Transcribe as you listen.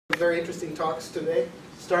Very interesting talks today,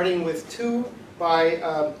 starting with two by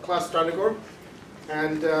Claes Strannegård.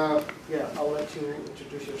 And yeah, I'll let you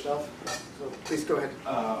introduce yourself. So please go ahead.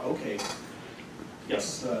 Okay.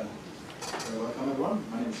 Yes. Welcome everyone.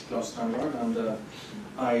 My name is Claes Strannegård, and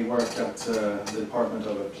I work at the Department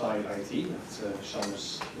of Applied IT at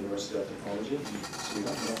Chalmers University of Technology in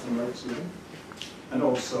Sweden, Gothenburg, Sweden, and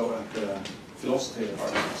also at the Philosophy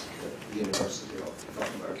Department at the University of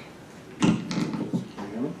Gothenburg.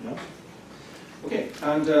 Yeah. Okay,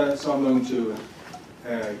 and so I'm going to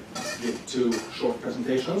give two short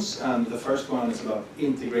presentations, and the first one is about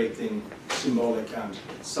integrating symbolic and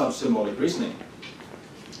sub-symbolic reasoning.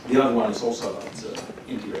 The other one is also about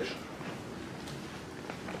integration.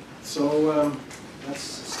 So let's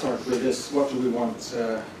start with this. What do we want?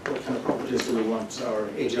 What kind of properties do we want our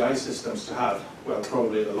AGI systems to have? Well,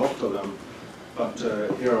 probably a lot of them, but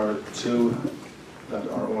here are two that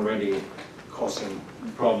are already causing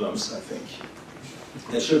problems, I think.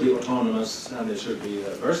 They should be autonomous and they should be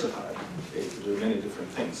versatile. They can do many different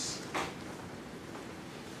things.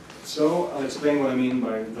 So I'll explain what I mean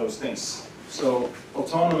by those things. So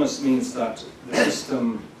autonomous means that the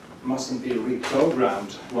system mustn't be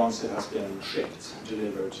reprogrammed once it has been shipped,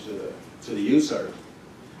 delivered to the user.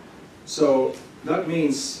 So that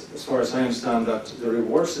means, as far as I understand, that the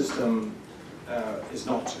reward system is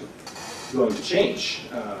not going to change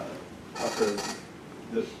after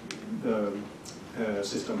the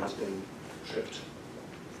system has been shipped.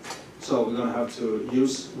 So we're going to have to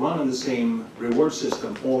use one and the same reward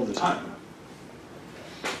system all the time.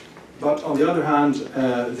 But on the other hand,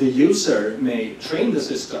 the user may train the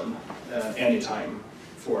system anytime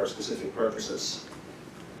for specific purposes.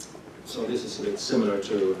 So this is a bit similar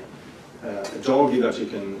to a dog that you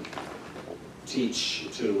can teach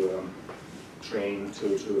to train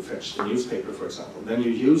to fetch the newspaper, for example. Then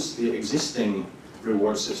you use the existing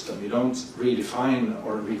reward system. You don't redefine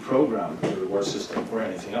or reprogram the reward system or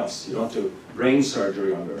anything else. You don't do brain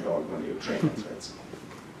surgery on your dog when you train it. Right?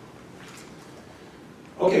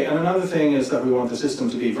 Okay, and another thing is that we want the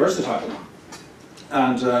system to be versatile.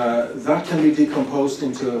 And that can be decomposed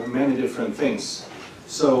into many different things.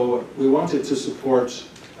 So we want it to support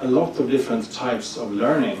a lot of different types of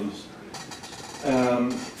learning.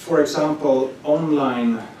 For example,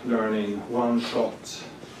 online learning, one-shot,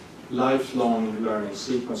 lifelong learning,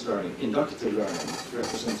 sequence learning, inductive learning,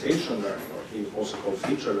 representation learning, or also called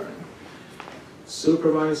feature learning,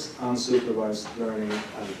 supervised, unsupervised learning,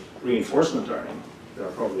 and reinforcement learning. There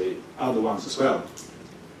are probably other ones as well.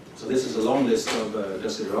 So this is a long list of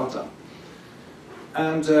desiderata.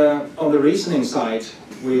 And on the reasoning side,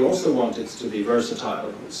 we also want it to be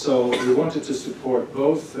versatile. So we want it to support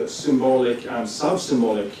both symbolic and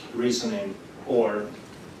sub-symbolic reasoning or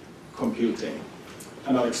computing.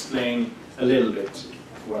 And I'll explain a little bit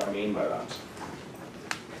what I mean by that.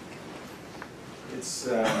 It's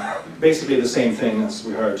basically the same thing as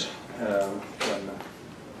we heard when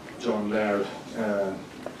John Laird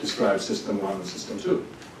described System 1 and System 2.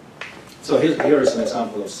 So here is an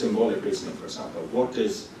example of symbolic reasoning, for example. What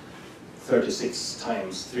is 36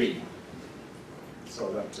 times 3?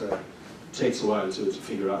 So that takes a while to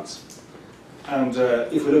figure out. And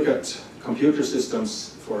if we look at computer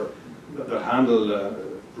systems that handle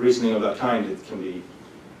reasoning of that kind, it can be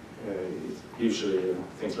usually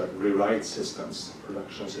things like rewrite systems,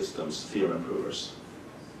 production systems, theorem provers.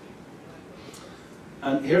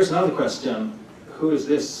 And here's another question. Who is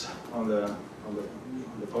this on the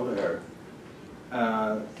photo here?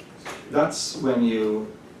 That's when you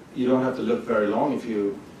don't have to look very long if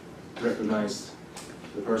you recognize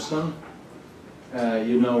the person.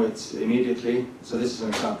 You know it immediately. So this is an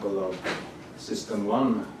example of System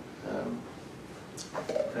 1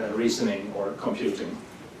 reasoning or computing.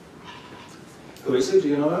 Who is it? Do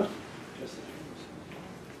you know that?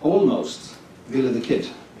 Almost. Billy the Kid.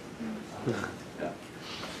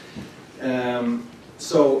 Yeah.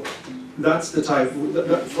 So that's the type,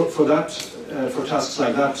 for tasks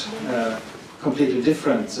like that, completely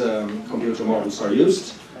different computer models are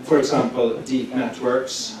used. For example, deep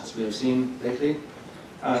networks, as we have seen lately,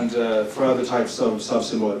 and for other types of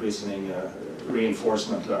sub-symbolic reasoning,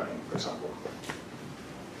 reinforcement learning, for example.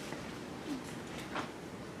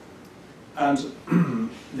 And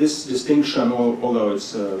this distinction, although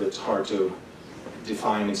it's a bit hard to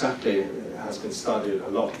define exactly, has been studied a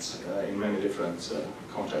lot in many different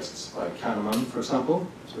contexts by Kahneman, for example,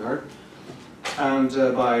 as we heard, and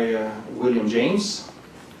by William James.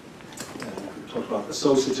 We talked about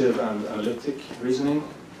associative and analytic reasoning,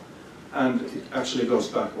 and it actually goes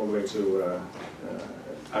back all the way to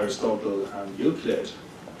Aristotle and Euclid.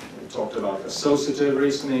 We talked about associative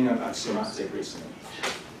reasoning and axiomatic reasoning.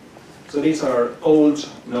 So these are old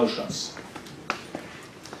notions.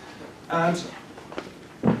 And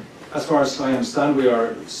as far as I understand, we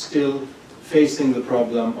are still facing the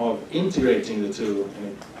problem of integrating the two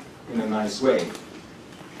in a nice way.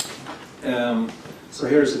 So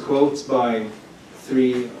here's a quote by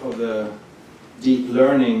 3 of the deep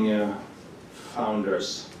learning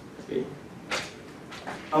founders.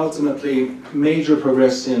 Ultimately, major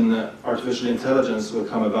progress in artificial intelligence will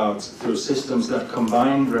come about through systems that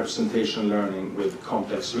combine representation learning with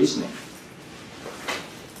complex reasoning.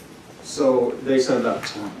 So they said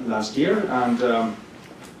that last year, and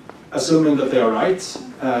assuming that they are right,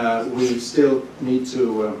 we still need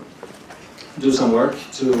to do some work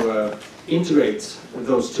to integrate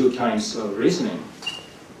those two kinds of reasoning.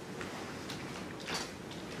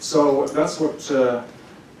 So that's what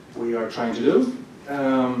we are trying to do,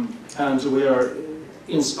 and we are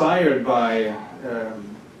inspired by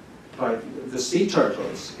the sea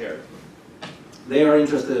turtles here. They are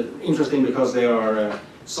interesting because they are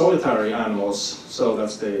solitary animals, so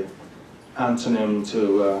that's the antonym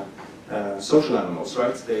to social animals,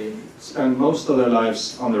 right? They spend most of their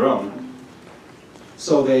lives on their own.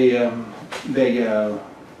 So they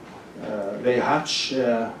hatch.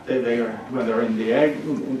 When they're in the egg,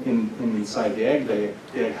 inside the egg, the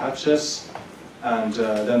egg hatches, and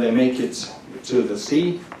then they make it to the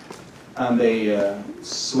sea, and they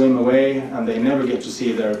swim away, and they never get to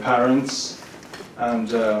see their parents, and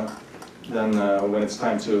then when it's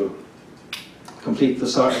time to complete the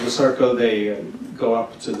circle, they go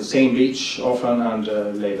up to the same beach often and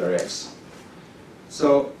lay their eggs.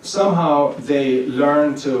 So somehow they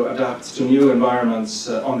learn to adapt to new environments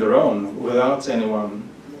on their own without anyone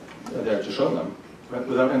there to show them,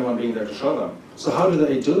 without anyone being there to show them. So how do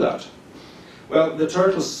they do that? Well, the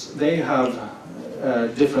turtles, they have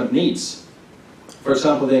different needs. For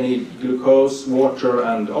example, they need glucose, water,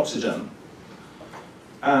 and oxygen.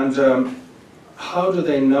 And how do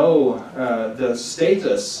they know the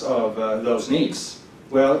status of those needs?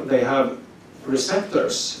 Well, they have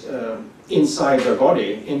receptors inside their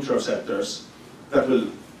body, interoceptors, that will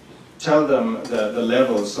tell them the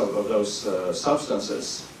levels of those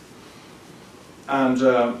substances. And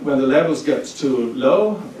when the levels get too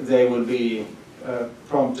low, they will be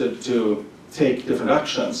prompted to take different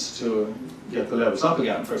actions to get the levels up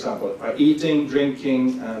again, for example, by eating,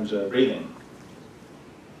 drinking, and breathing.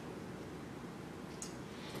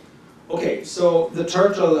 Okay, so the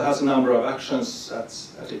turtle has a number of actions at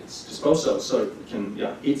its disposal, so it can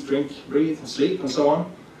eat, drink, breathe, sleep, and so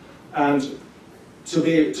on. And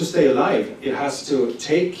to stay alive, it has to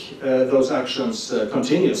take those actions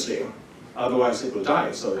continuously, otherwise it will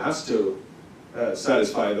die. So it has to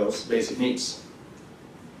satisfy those basic needs.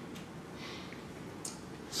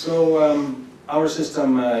 So our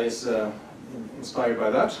system is inspired by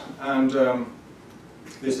that, and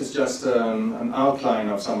this is just an outline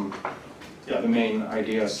of some the main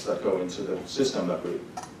ideas that go into the system that we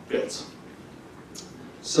built.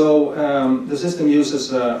 So the system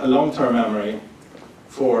uses a long-term memory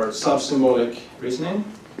for sub-symbolic reasoning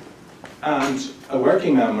and a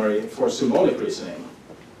working memory for symbolic reasoning.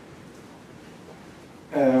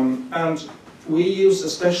 And we use a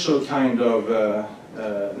special kind of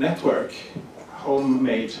network,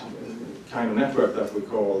 homemade kind of network that we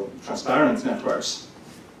call transparent networks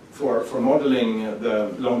for modeling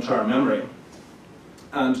the long-term memory.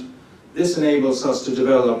 And this enables us to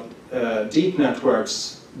develop deep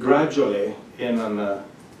networks gradually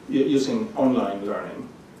using online learning,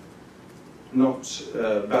 not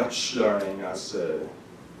batch learning as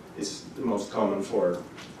is the most common for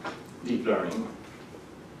deep learning.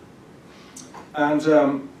 And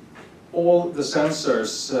all the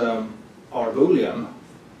sensors are Boolean,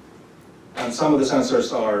 and some of the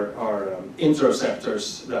sensors are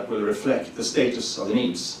interoceptors that will reflect the status of the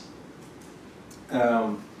needs.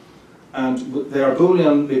 And they are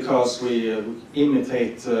Boolean because we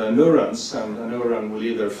imitate neurons, and a neuron will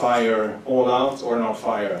either fire all out or not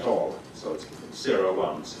fire at all. So it's a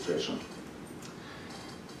 0-1 situation.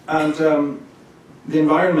 And the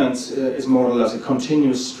environment is modeled as a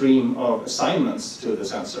continuous stream of assignments to the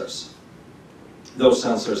sensors. Those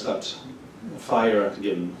sensors that fire at a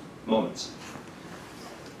given moment.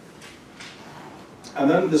 And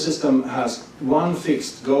then the system has one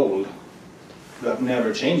fixed goal that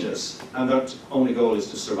never changes, and that only goal is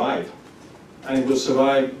to survive. And it will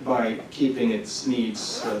survive by keeping its needs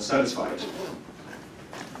satisfied.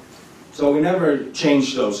 So we never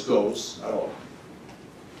change those goals at all.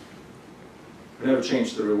 We never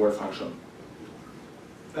change the reward function.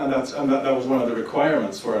 And that was one of the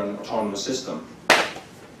requirements for an autonomous system.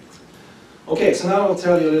 Okay, so now I'll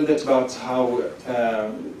tell you a little bit about how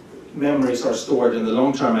memories are stored in the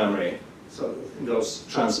long-term memory, so in those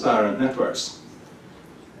transparent networks.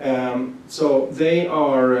 So they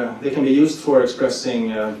can be used for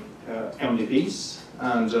expressing MDPs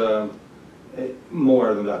and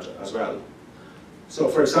more than that as well. So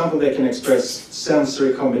for example, they can express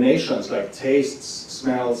sensory combinations like tastes,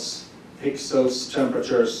 smells, pixels,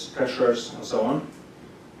 temperatures, pressures, and so on.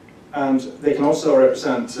 And they can also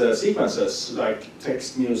represent sequences like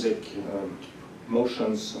text, music,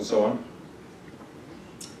 motions, and so on.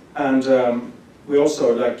 And we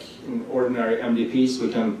also, like in ordinary MDPs, we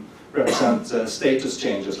can represent status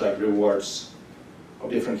changes like rewards of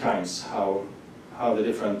different kinds, how the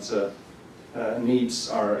different needs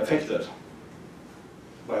are affected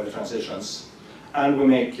by the transitions. And we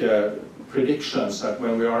make predictions that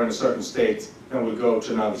when we are in a certain state, then we'll go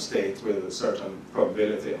to another state with a certain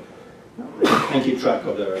probability, and keep track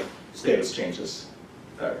of the status changes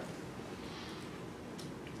there.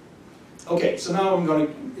 Okay, so now I'm going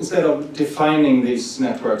to, instead of defining these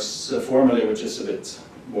networks formally, which is a bit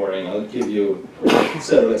boring, I'll give you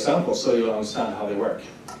several examples so you'll understand how they work,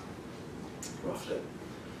 roughly.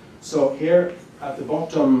 So here at the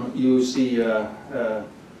bottom you see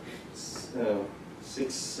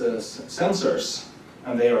 6 sensors,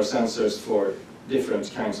 and they are sensors for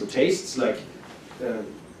different kinds of tastes, like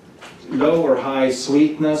low or high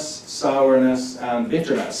sweetness, sourness, and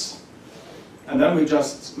bitterness. And then we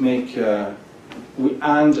just make, we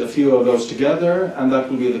add a few of those together, and that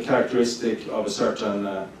will be the characteristic of a certain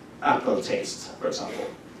apple taste, for example.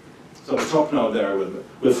 So the top node there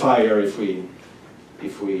will fire if we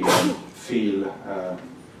feel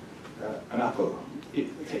an apple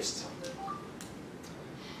taste.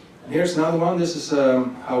 And here's another one. This is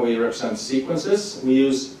how we represent sequences. We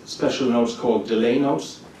use special nodes called delay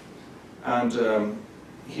nodes, and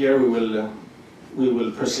here we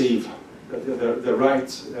will perceive the right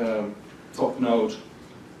top node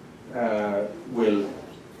will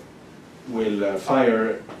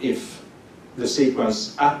fire if the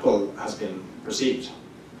sequence apple has been perceived.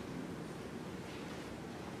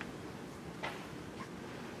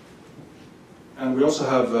 And we also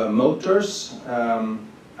have motors,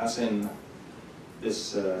 as in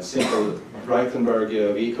this simple Breitenberg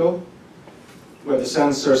vehicle, where the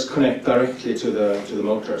sensors connect directly to the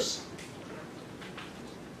motors.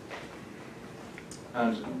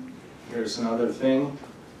 And here's another thing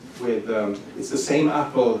with, it's the same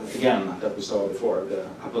apple again that we saw before, the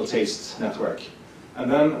apple taste network. And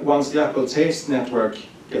then once the apple taste network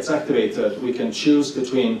gets activated, we can choose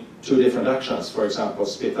between 2 different actions, for example,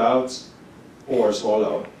 spit out or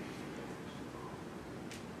swallow.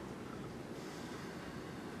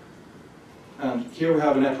 And here we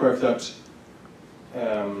have a network that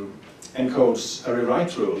encodes a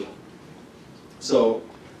rewrite rule. So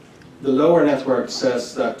the lower network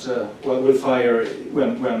says that will fire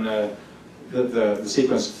when the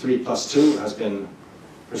sequence 3 + 2 has been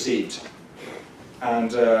perceived.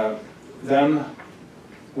 And then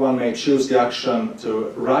one may choose the action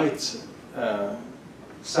to write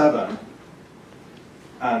 7.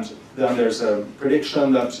 And then there's a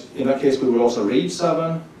prediction that in that case we will also read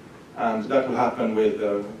 7. And that will happen with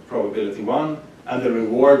probability 1. And the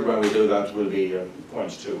reward when we do that will be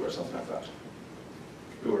 0.2 or something like that.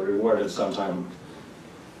 We were rewarded sometime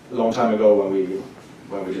a long time ago when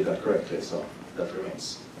we did that correctly, so that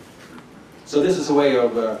remains. So this is a way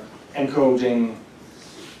of encoding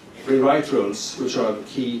rewrite rules, which are the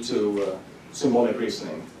key to symbolic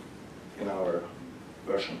reasoning in our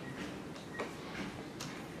version.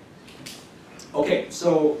 Okay,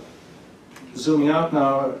 so zooming out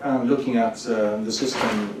now and looking at the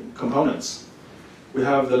system components. We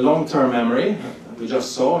have the long-term memory we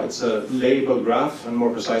just saw. It's a labeled graph, and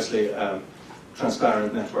more precisely a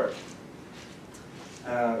transparent network.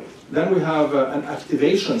 Then we have an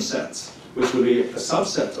activation set, which will be a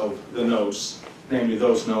subset of the nodes, namely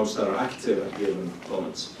those nodes that are active at given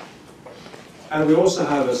moments. And we also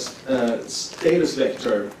have a status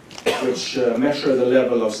vector, which measure the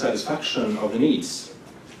level of satisfaction of the needs.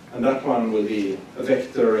 And that one will be a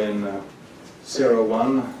vector in 0,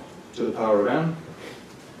 1 to the power of n.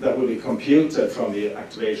 That will be computed from the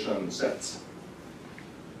activation set.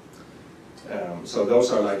 So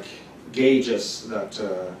those are like gauges that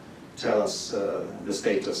tell us the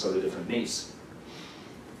status of the different needs.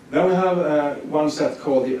 Then we have one set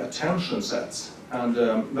called the attention set. And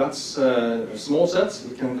that's a small set.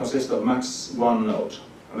 It can consist of max 1 node.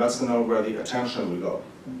 And that's the node where the attention will go.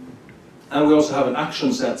 And we also have an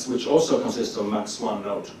action set, which also consists of max 1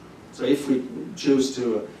 node. So if we choose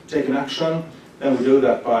to take an action, then we do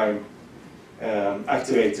that by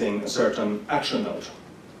activating a certain action node.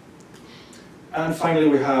 And finally,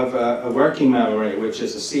 we have a working memory, which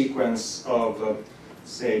is a sequence of,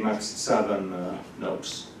 say, max 7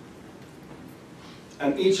 nodes.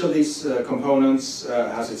 And each of these components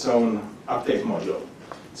has its own update module.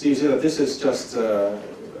 So you see that this is just a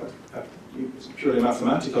purely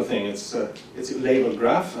mathematical thing. It's a labeled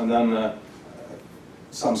graph, and then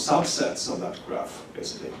some subsets of that graph,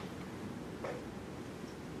 basically.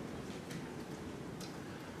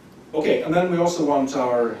 Okay, and then we also want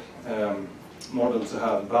our model to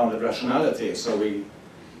have bounded rationality, so we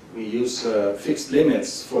use fixed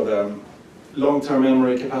limits for the long-term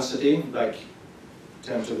memory capacity, like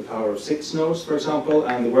 10 to the power of 6 nodes, for example,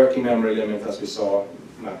 and the working memory limit, as we saw,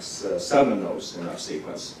 max 7 nodes in that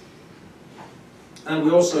sequence. And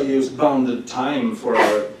we also use bounded time for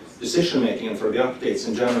our decision-making and for the updates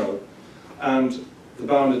in general. And the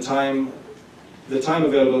bounded time, the time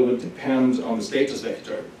available will depend on the status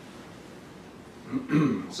vector.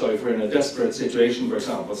 So if we're in a desperate situation, for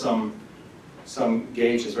example, some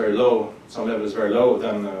gauge is very low, some level is very low,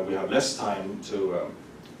 then we have less time to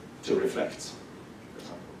reflect.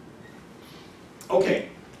 Okay,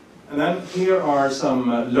 and then here are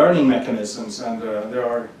some learning mechanisms, and there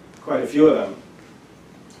are quite a few of them.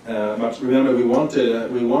 But remember, we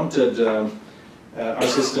wanted our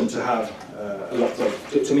system to have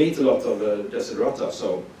to meet a lot of the desiderata,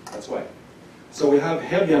 so that's why. So we have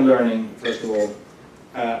Hebbian learning, first of all,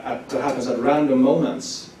 that happens at random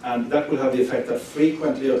moments, and that will have the effect that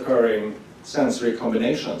frequently occurring sensory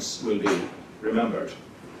combinations will be remembered.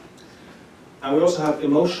 And we also have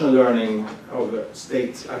emotional learning of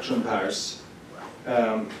state action pairs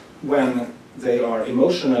when they are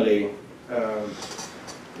emotionally,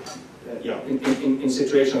 in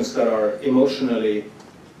situations that are emotionally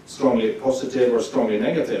strongly positive or strongly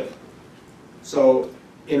negative. So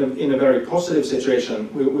in a very positive situation,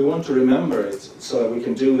 we want to remember it so that we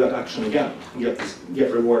can do that action again and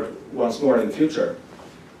get reward once more in the future.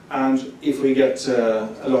 And if we get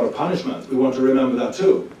a lot of punishment, we want to remember that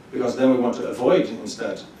too, because then we want to avoid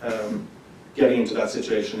instead getting into that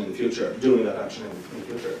situation in the future, doing that action in the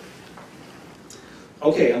future.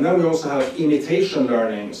 Okay, and then we also have imitation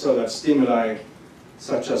learning, so that stimuli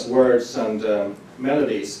such as words and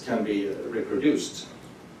melodies can be reproduced.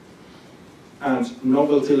 And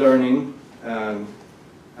novelty learning, and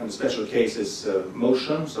the special case is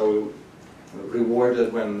motion, so we're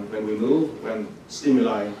rewarded when we move, when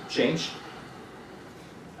stimuli change.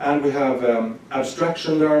 And we have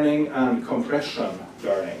abstraction learning and compression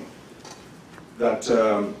learning that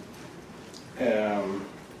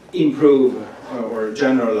improve or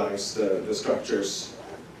generalize the structures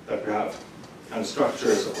that we have. And structure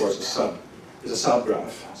is, of course, is a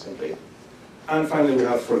subgraph, simply. And finally, we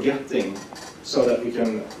have forgetting, so that we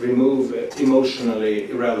can remove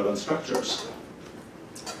emotionally irrelevant structures.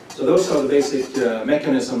 So those are the basic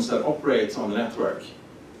mechanisms that operate on the network.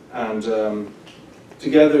 And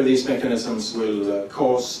together, these mechanisms will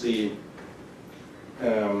cause the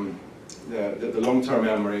long-term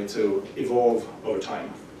memory to evolve over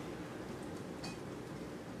time.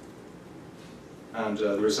 And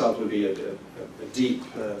the result will be a deep,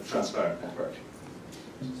 transparent network.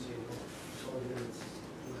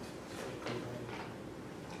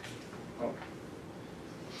 Oh.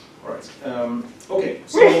 All right. Okay,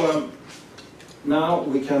 so now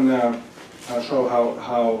we can show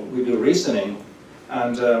how we do reasoning.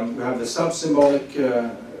 And we have the sub-symbolic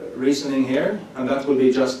reasoning here, and that will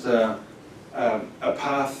be just a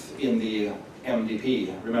path in the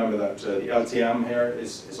MDP. Remember that the LTM here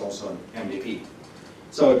is also an MDP.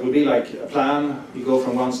 So it will be like a plan. You go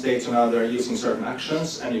from one state to another using certain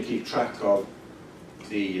actions, and you keep track of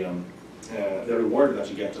the reward that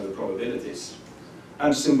you get and the probabilities.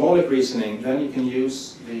 And symbolic reasoning, then you can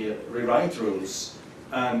use the rewrite rules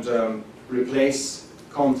and replace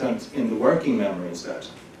content in the working memory instead.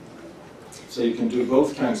 So you can do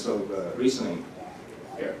both kinds of reasoning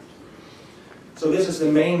here. So this is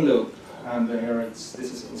the main loop, and here this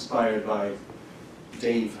is inspired by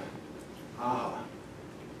Dave Aha.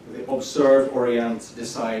 The observe, orient,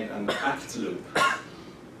 decide, and act loop.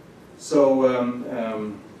 So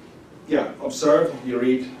yeah, observe, you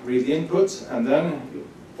read the input, and then you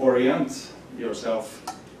orient yourself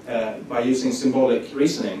by using symbolic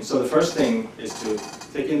reasoning. So the first thing is to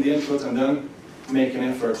take in the input and then make an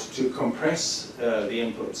effort to compress the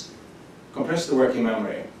input, compress the working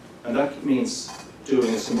memory, and that means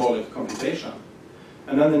doing a symbolic computation.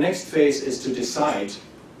 And then the next phase is to decide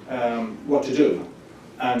what to do.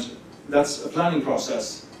 And that's a planning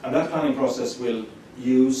process, and that planning process will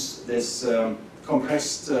use this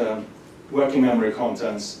compressed working memory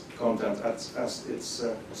content as its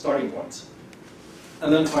starting point.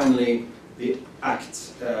 And then finally, the act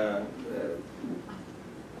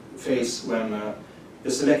phase when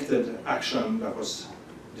the selected action that was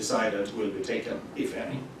decided will be taken, if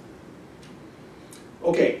any.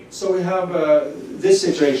 Okay, so we have this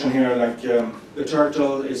situation here, like the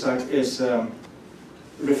turtle is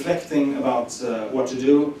reflecting about what to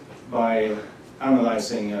do by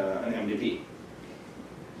analyzing an MDP.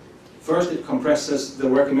 First it compresses the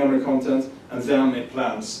working memory content, and then it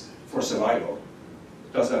plans for survival.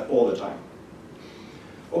 It does that all the time.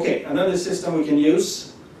 Okay, and then the system we can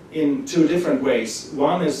use in two different ways.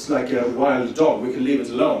 One is like a wild dog. We can leave it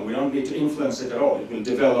alone. We don't need to influence it at all. It will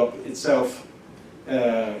develop itself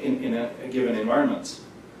in a given environment.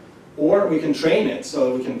 Or we can train it,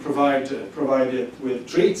 so we can provide it with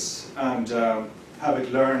treats and have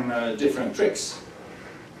it learn different tricks,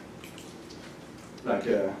 like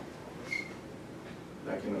an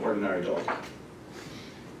ordinary dog.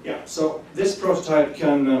 Yeah. So this prototype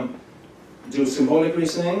can do symbolic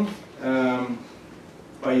reasoning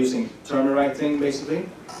by using term rewriting, basically.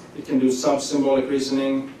 It can do sub-symbolic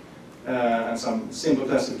reasoning and some simple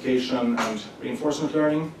classification and reinforcement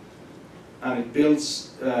learning. And it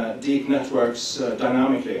builds deep networks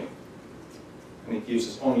dynamically. And it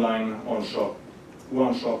uses online,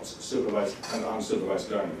 one-shot supervised and unsupervised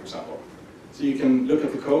learning, for example. So you can look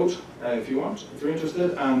at the code if you want, if you're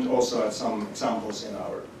interested, and also at some examples in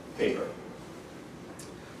our paper.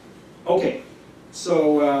 Okay,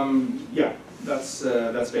 so yeah,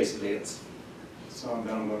 that's basically it. So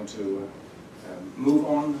then I'm going to move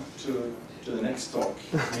on to the next talk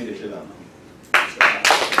immediately then.